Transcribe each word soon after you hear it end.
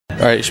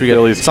Alright, should we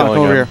get Sonic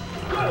over here?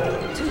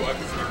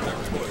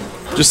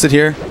 Just sit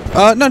here.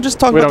 No, just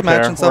talk about the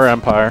match and stuff. We're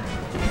Empire.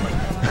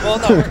 Well,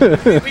 no,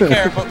 we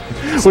care, but...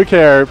 We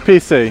care.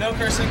 PC. No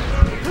cursing.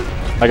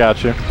 I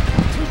got you.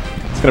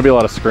 It's going to be a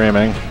lot of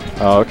screaming.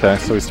 Oh, okay.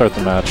 So we start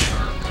the match.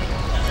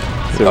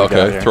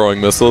 Okay,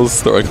 throwing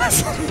missiles.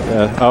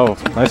 Yeah. Oh,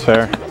 nice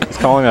fair. He's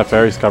calling that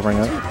fair. He's covering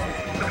it.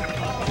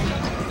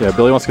 Yeah,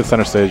 Billy wants to get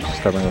center stage. He's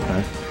covering the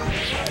fair.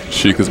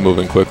 Sheik is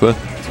moving quickly.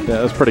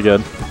 Yeah, that's pretty good.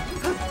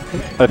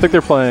 I think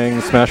they're playing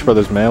Smash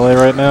Brothers Melee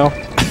right now.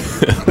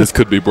 This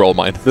could be Brawl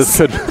Mine. This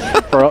could,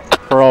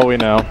 for all we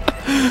know.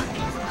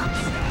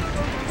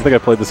 I think I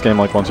played this game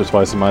like once or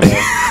twice in my day.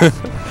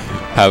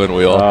 Haven't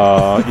we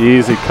all?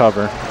 Easy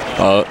cover.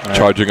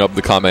 Charging up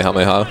the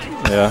Kamehameha.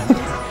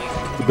 Yeah.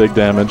 The big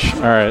damage.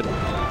 All right.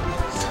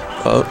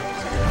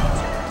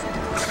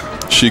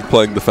 Sheik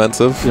playing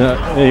defensive.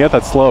 Yeah, you got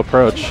that slow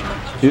approach.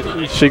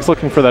 Sheik's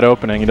looking for that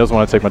opening. He doesn't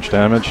want to take much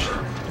damage.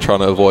 Trying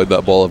to avoid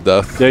that ball of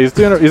death. Yeah,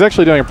 he's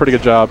actually doing a pretty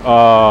good job.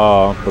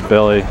 Oh, but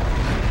Billy.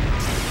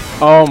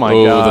 Oh my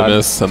god. Oh, the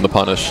miss and the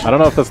punish. I don't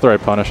know if that's the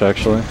right punish,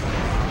 actually.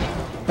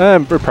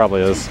 It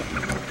probably is.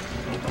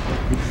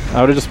 I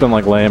would have just been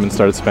like lame and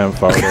started spamming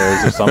forward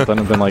airs or something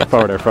and been like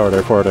forward air, forward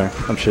air, forward air.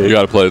 I'm Sheik. You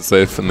gotta play it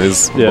safe, and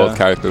these both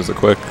characters are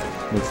quick.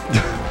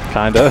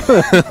 Kinda.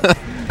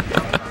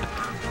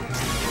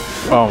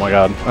 Oh my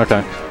god.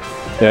 Okay.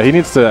 Yeah, he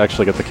needs to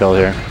actually get the kill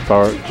here.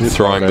 He's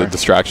throwing the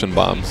distraction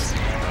bombs.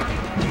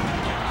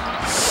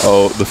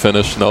 Oh, the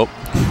finish. Nope.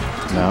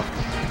 No.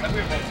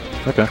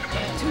 Okay.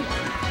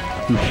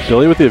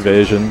 Billy with the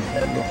evasion.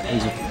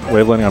 He's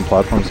wave landing on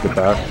platforms to get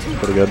back.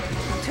 Pretty good.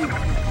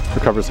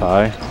 Recovers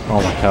high.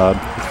 Oh my god.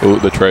 Ooh,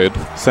 the trade.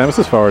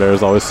 Samus's forward air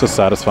is always so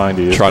satisfying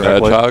to use. Trying to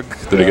hedgehog.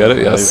 Did he get it?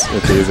 Yes.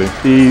 It's easy.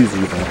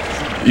 Easy.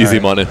 Easy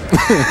money.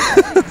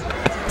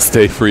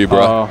 Stay free,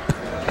 bro.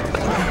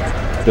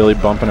 Billy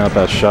bumping out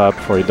that shot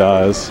before he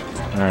dies.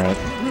 Alright.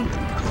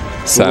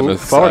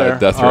 Samus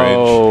death range.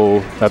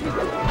 Oh,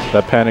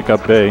 that panic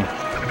up B.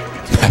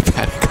 That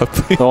panic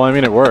up B. Well, I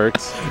mean, it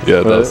works. Yeah,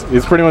 it does.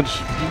 He's pretty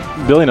much...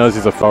 Billy knows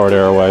he's a forward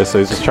air away, so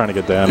he's just trying to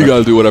get damage. You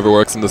gotta do whatever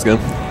works in this game.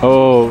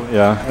 Oh,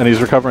 yeah. And he's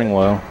recovering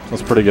low.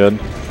 That's pretty good.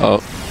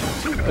 Oh.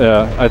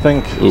 Yeah, I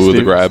think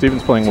the grab.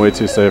 Steven's playing way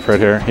too safe right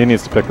here. He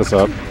needs to pick this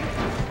up.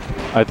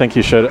 I think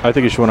he should went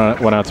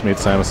out to meet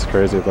Samus. It's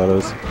crazy if that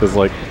is. Because,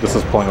 like, this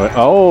is pulling away.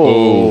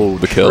 Oh,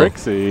 the kill.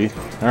 Trixie.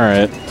 All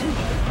right.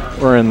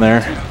 We're in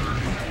there.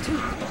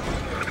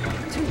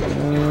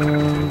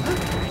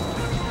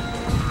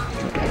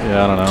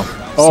 Yeah, I don't know.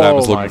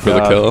 Samus looking for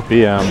the kill.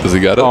 BM. Does he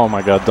get it? Oh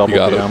my god, double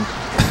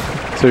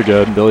BM. Too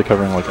good. Billy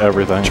covering like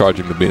everything.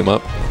 Charging the beam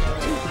up.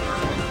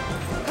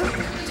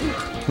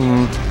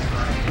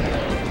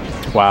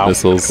 Wow.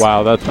 Missiles.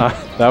 Wow,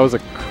 that was a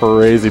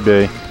crazy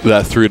B.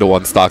 That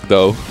 3-to-1 stock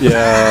dough.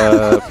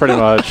 Yeah, pretty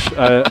much.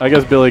 I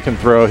guess Billy can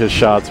throw his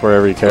shots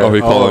wherever he cares. Are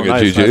we calling it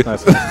GG?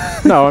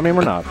 Nice. No, I mean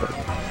we're not. But.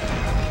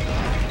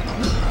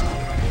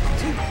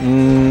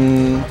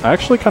 I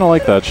actually kind of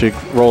like that. Sheik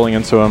rolling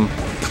into him.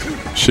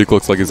 Sheik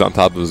looks like he's on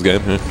top of his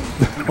game here.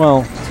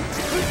 Well,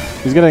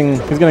 he's getting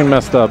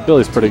messed up.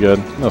 Billy's pretty good.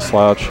 No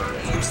slouch.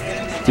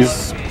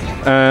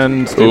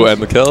 And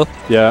the kill?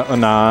 Yeah,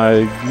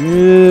 denying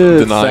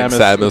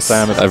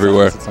Samus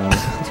everywhere.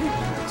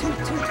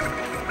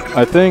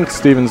 I think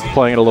Steven's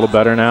playing it a little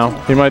better now.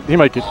 He might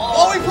end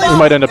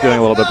up doing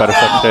a little bit better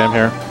second game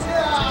here.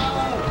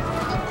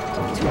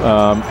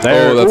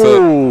 There. That's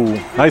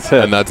it. Nice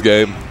hit. And that's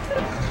game.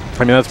 I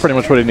mean, that's pretty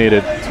much what he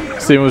needed.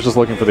 Steven was just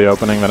looking for the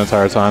opening that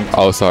entire time.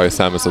 Oh, sorry.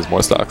 Samus has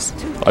more stocks.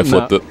 I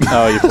flipped it.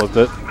 Oh, you flipped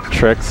it.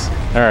 Tricks.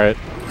 All right.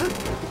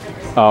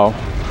 Oh,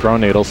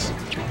 throwing needles.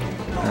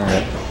 All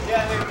right.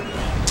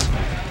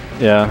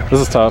 Yeah, this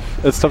is tough.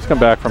 It's tough to come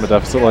back from a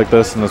deficit like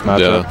this in this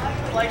matchup. Yeah.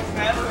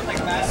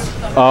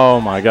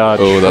 Oh my god.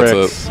 Oh,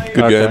 Tricks. that's a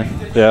good game.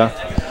 Yeah.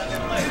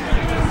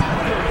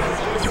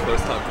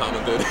 First time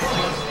commented.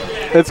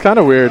 It's kind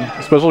of weird,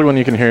 especially when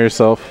you can hear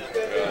yourself.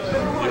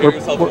 You hear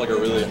yourself in like a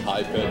really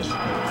high pitch.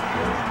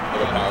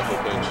 Like a powerful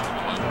pitch.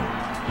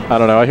 I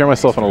don't know. I hear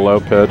myself in a low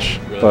pitch,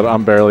 but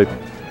I'm barely...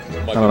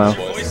 I don't know.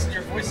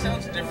 Your voice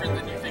sounds different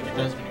than you think it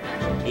does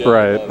when you're Yeah,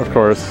 right, of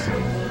course.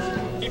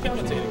 Keep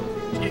imitating.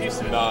 Get used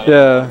to it.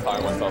 Yeah. I'm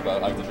tiring myself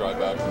out. I have to drive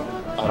back.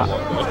 I don't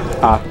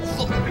want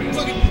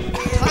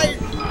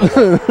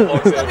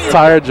that.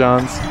 Tired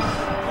Johns.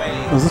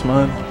 Is this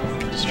mine?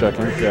 Just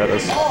checking. Yeah, it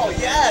is. Oh,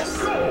 yes!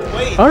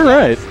 Wait. All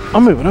right.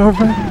 I'm moving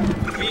over.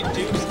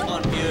 Reduced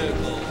on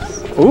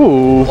vehicles.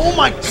 Ooh. Oh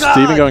my god!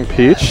 Steven going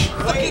peach.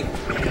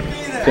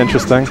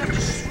 Interesting.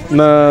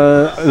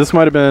 No, this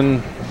might have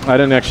been... I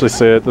didn't actually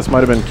see it. This might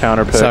have been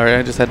counter pick. Sorry,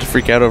 I just had to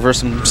freak out over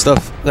some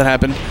stuff that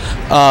happened.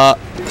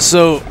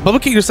 So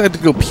Bubbaking decided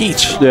to go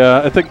Peach.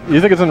 Yeah, you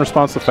think it's in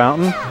response to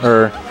Fountain,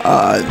 or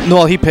no,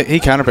 well, he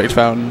counterpicked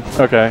Fountain.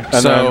 Okay,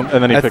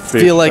 and then he picked Peach. I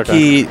feel like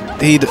okay.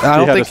 I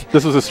don't think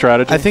this was a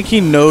strategy. I think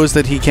he knows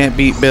that he can't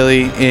beat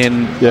Billy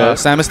in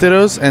Samus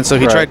Dittos, and so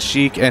he tried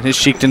Sheik, and his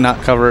Sheik did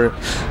not cover it.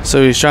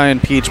 So he's trying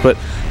Peach, but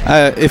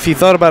if he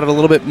thought about it a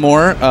little bit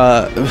more,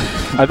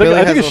 I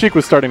think his Sheik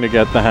was starting to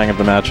get the hang of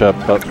the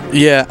matchup. But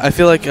yeah, I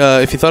feel like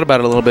if he thought about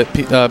it a little bit,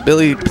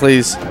 Billy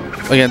plays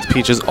against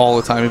Peaches all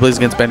the time. He plays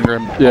against Ben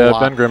Grimm. Yeah,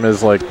 Ben Grimm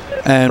is like.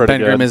 And Ben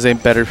Grimm is a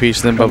better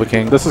Peach than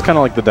Bubbaking. This is kind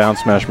of like the down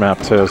smash map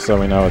too, so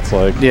we know it's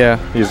like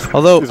he's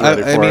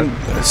I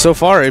mean, so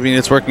far, I mean,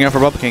 it's working out for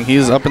Bubbaking.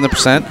 He's up in the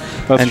percent,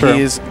 That's true.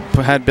 He's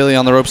had Billy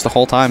on the ropes the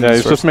whole time. Yeah,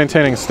 he's just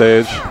maintaining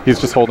stage. He's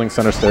just holding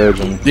center stage,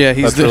 and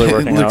he's really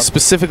working out.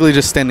 Specifically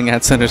just standing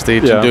at center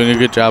stage and doing a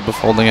good job of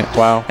holding it.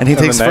 Wow! And he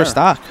takes first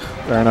stock.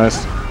 Very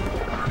nice.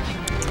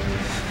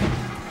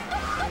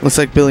 Looks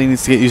like Billy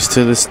needs to get used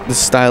to this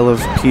style of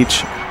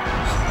Peach,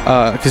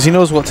 because he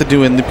knows what to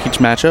do in the Peach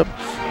matchup.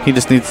 He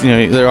just needs,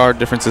 there are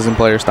differences in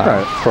player style.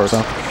 Right, of course. So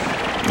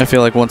I feel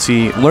like once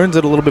he learns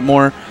it a little bit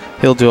more,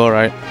 he'll do all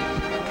right.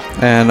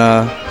 And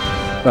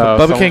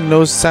Bubbaking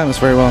knows Samus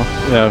very well.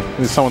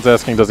 Yeah, someone's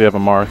asking, does he have a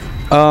Marth?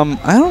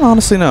 I don't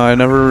honestly know. I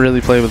never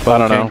really played with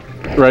Bubbaking. I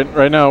don't know.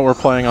 Right now we're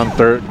playing on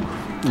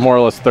more or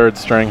less third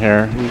string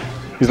here.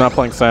 He's not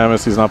playing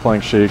Samus. He's not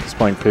playing Sheik. He's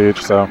playing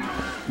Peach. So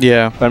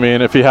yeah. I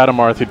mean, if he had a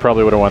Marth, he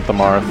probably would have went the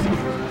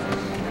Marth.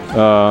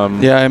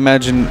 Yeah, I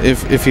imagine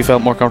if he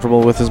felt more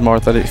comfortable with his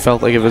Marth, that it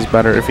felt like it was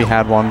better if he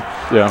had one,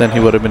 then he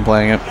would have been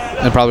playing it.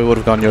 And probably would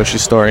have gone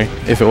Yoshi's Story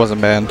if it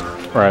wasn't banned.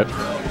 Right.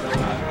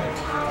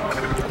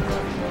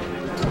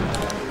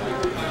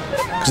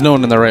 Because no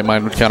one in their right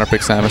mind would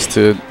counterpick Samus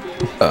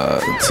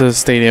to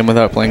Stadium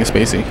without playing a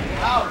Spacey.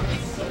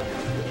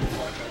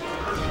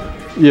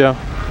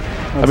 Yeah.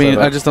 I mean,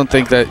 I just don't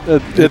think that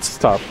it's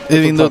tough. I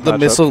mean, the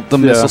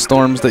missile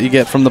storms that you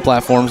get from the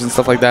platforms and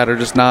stuff like that are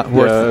just not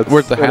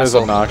worth the hassle. It is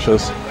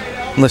obnoxious.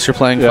 Unless you're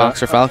playing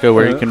Fox or Falco,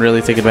 where you can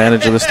really take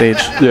advantage of the stage.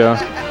 Yeah,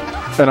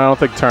 and I don't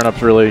think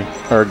turn-ups really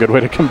are a good way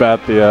to combat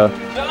the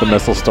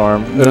missile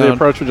storm. No. The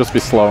approach would just be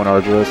slow and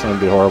arduous, and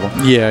it'd be horrible.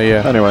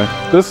 Yeah. Anyway,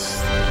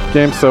 this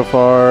game so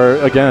far,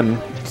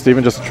 again,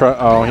 Steven just he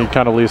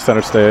kind of leaves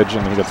center stage,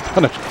 and he gets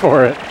punished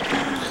for it.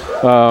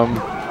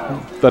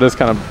 That is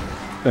kind of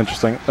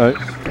interesting. All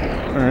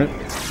right.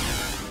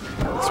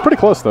 It's pretty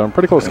close, though.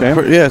 Pretty close game.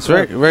 Yeah, it's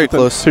very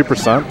close.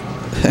 2%.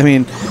 I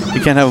mean, you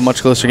can't have a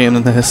much closer game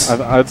than this.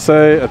 I'd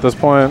say, at this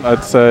point,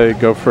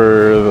 go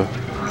for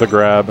the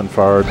grab and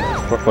forward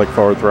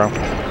throw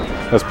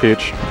as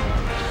Peach.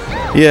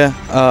 Yeah.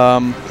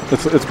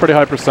 It's pretty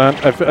high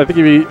percent. I think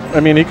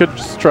he could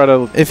just try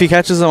to... If he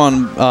catches him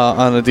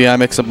on a DI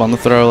mix-up on the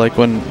throw, like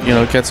when,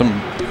 gets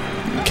him...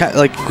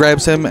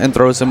 grabs him and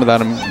throws him without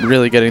him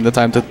really getting the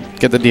time to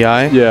get the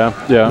DI. Yeah.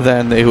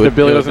 Then they would. If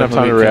Billy doesn't have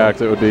time to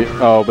react, it would be.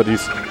 Oh, but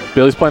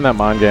Billy's playing that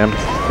mind game.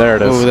 There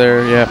it is. Over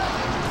there, yeah.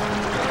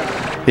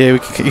 Yeah, you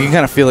can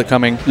kind of feel it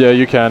coming. Yeah,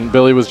 you can.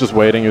 Billy was just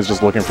waiting. He was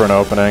just looking for an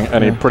opening,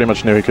 and he pretty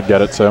much knew he could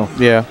get it too.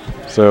 Yeah.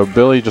 So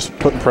Billy just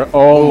put.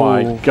 Oh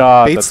my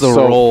God, that's so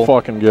roll.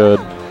 Fucking good.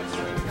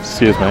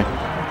 Excuse me.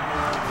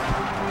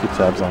 Keep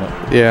tabs on it.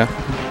 Yeah.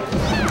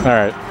 All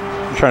right.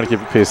 I'm trying to keep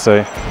it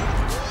PC.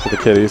 For the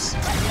kiddies.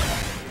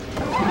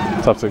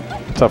 Tough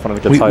when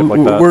it gets hyped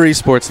like that. We're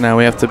esports now.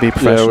 We have to be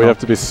professional. Yeah, we have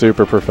to be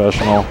super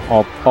professional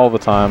all the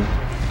time.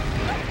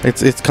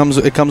 It comes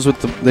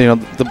with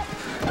the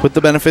with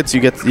the benefits.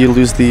 You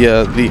lose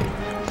the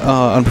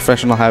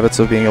unprofessional habits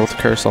of being able to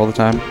curse all the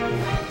time.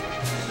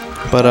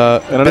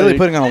 But Billy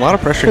putting on a lot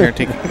of pressure here,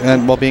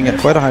 and while being at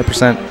quite a high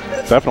percent.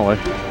 Definitely.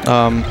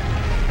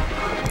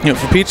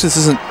 For Peach, this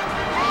isn't.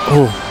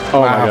 Oh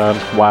my God!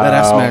 Wow. That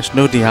F smash,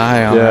 no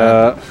DI on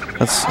that.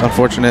 That's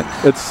unfortunate.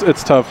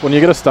 It's tough when you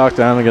get a stock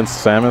down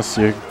against Samus.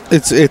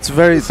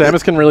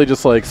 Samus can really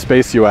just like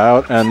space you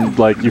out, and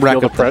like you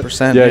feel the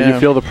pressure. You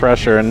feel the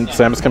pressure, and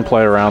Samus can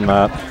play around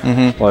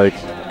that. Like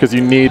because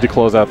you need to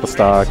close out the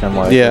stock, and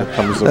like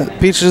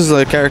Peach is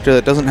a character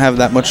that doesn't have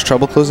that much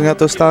trouble closing out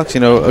those stocks.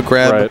 A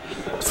grab,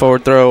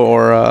 forward throw,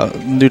 or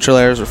neutral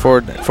airs or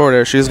forward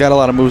air. She's got a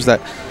lot of moves that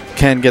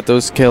can get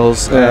those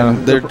kills,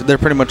 and they're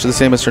pretty much the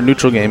same as her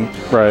neutral game.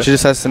 Right. She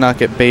just has to not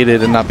get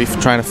baited and not be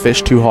trying to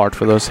fish too hard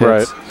for those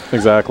hits. Right.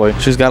 Exactly.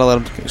 She's got to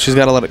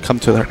let it come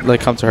to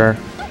her.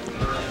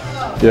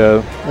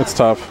 Yeah, it's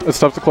tough. It's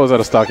tough to close out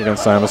a stock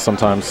against Samus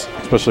sometimes,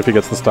 especially if he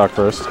gets the stock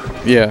first.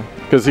 Yeah.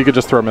 Because he could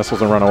just throw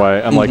missiles and run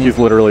away, and like he's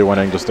literally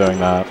winning just doing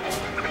that.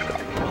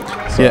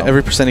 So. Yeah,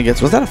 every percent he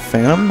gets. Was that a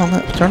Phantom on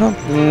that turn-up?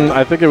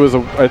 I think it was a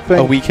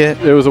weak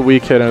hit. It was a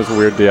weak hit and it was a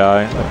weird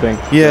DI, I think.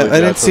 Yeah, I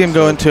didn't see him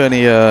go into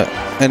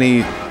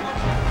any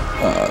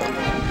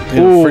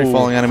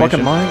free-falling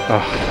animation.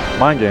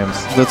 Mind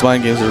games. Those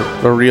mind games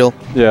are real.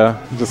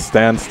 Yeah, just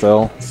stand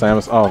still.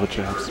 Samus. Oh, the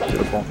jumps.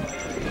 Beautiful.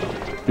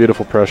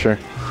 Beautiful pressure.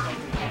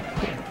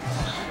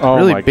 Oh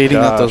really my baiting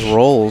out those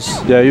rolls.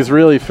 Yeah, he's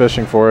really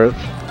fishing for it.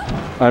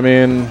 I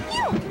mean,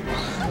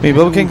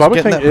 Bubbaking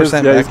getting that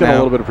percent back he's getting a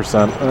little bit of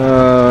percent.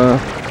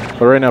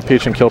 But right now,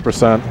 Peach and kill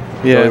percent.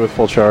 Yeah. Billy with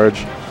full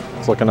charge.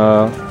 It's looking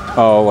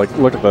oh, like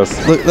look at this.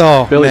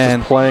 Billy's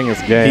just playing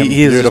his game.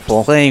 He is just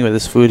playing with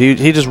his food.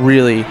 He just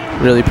really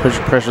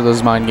pressured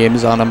those mind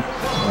games on him.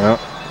 Yeah.